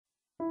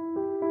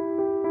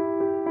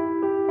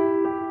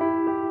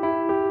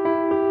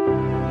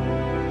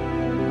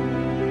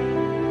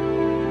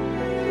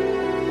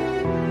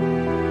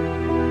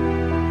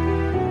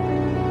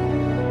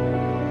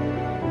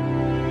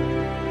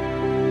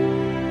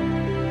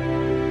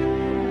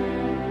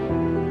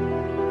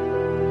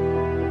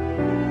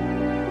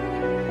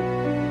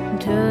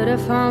I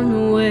found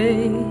a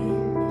way,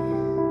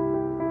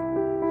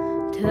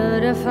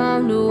 thought I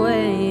found a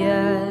way,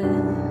 yeah.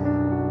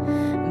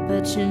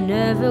 But you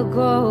never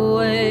go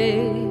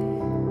away,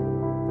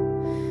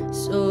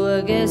 so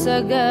I guess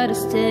I gotta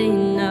stay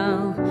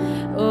now.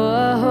 Oh,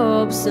 I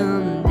hope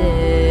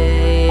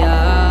someday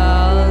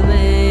I'll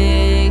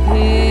make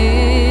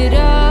it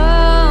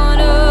out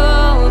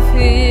of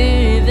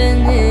here,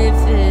 even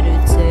if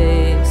it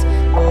takes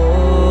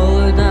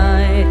all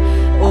night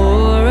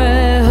or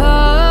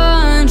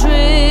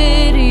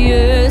 100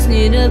 years.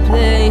 Need a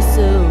place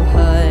to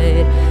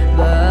hide,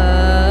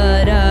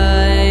 but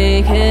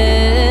I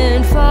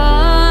can't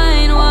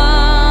find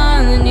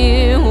one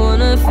near.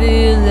 Wanna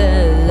feel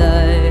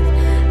alive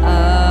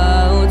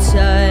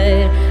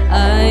outside.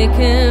 I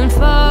can't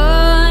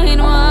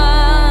find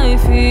my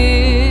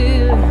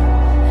fear.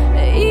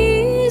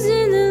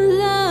 Isn't it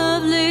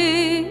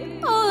lovely?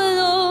 All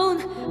alone,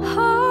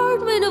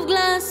 heart made of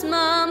glass,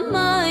 my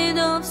mind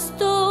of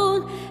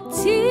stone.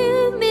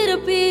 Tear me to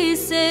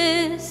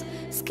pieces,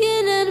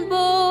 skin and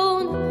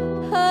bone.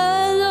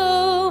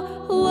 Hello,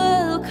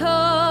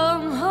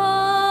 welcome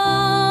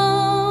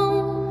home.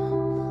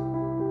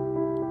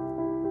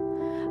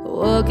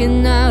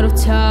 Walking out of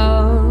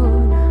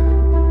town,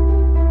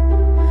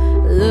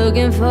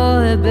 looking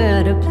for a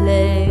better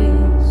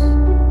place.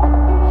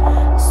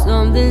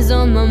 Something's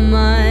on my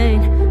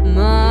mind,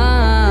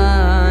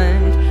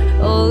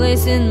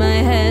 always in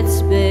my head.